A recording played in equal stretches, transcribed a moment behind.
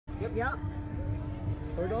Yep.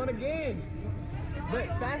 We're going again. But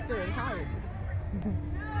faster and higher.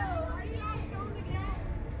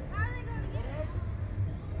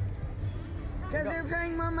 Because they're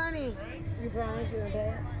paying more money. You promise you're gonna pay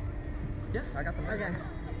it? Yeah, I got the money. Okay.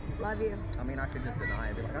 Love you. I mean, I could just deny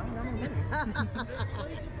it. Be like, I don't got no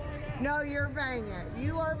money. No, you're paying it.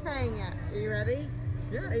 You are paying it. Are you ready?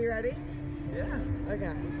 Yeah. Are you ready? Yeah.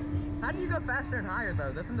 Okay. How do you go faster and higher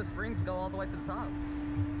though? Doesn't the springs go all the way to the top?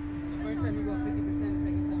 First time you go 50%,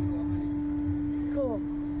 second time you go 100. Cool.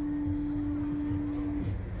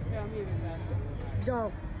 Yeah, I'm even faster.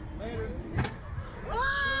 Go. Later.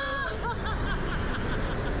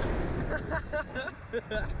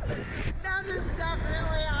 That is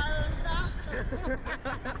definitely higher and faster.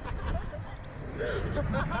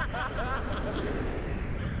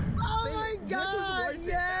 Oh my god,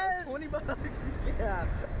 yes! 20 bucks. Yeah.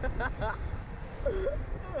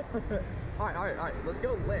 Alright. Let's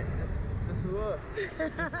go lit.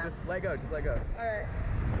 Just let go. Just let go. Alright.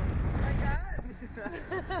 Like that?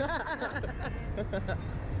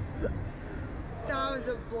 That was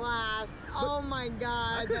a blast. Oh my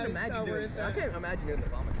god. I couldn't imagine doing I can't imagine doing the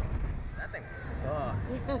Vomatron. That thing sucks.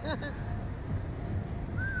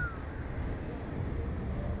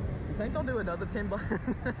 You think they'll do another 10 bucks?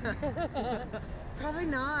 Probably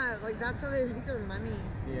not. Like, that's how they make their money.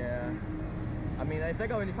 Yeah. I mean, if they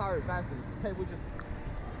go any higher or faster, the cable just...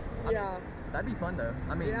 Yeah. That'd be fun though.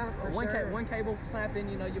 I mean, yeah, for sure. One cable snap in,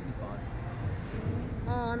 you know, you'll be fine.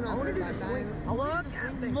 Oh, I'm not worried about about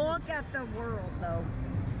that. Look at the world though.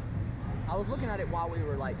 I was looking at it while we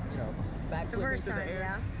were like, you know, backflipping through the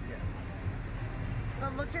air. Yeah.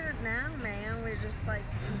 But look at it now, man. We're just like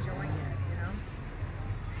enjoying it, you know?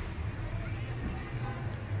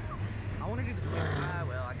 I want to do the swing.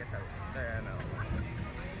 Well, I guess I was there. No.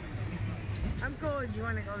 I'm cool. Do you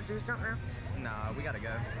want to go do something else? Nah, we gotta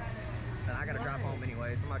go. And I gotta drive home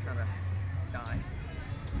anyways. I'm not trying to die.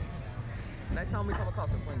 Next time we come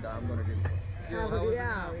across a swing die, I'm gonna do this. Yeah, we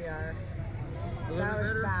are. That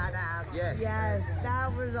was badass. Yes. Yes,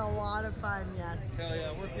 that was a lot of fun, yes. Hell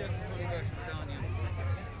yeah, worth it.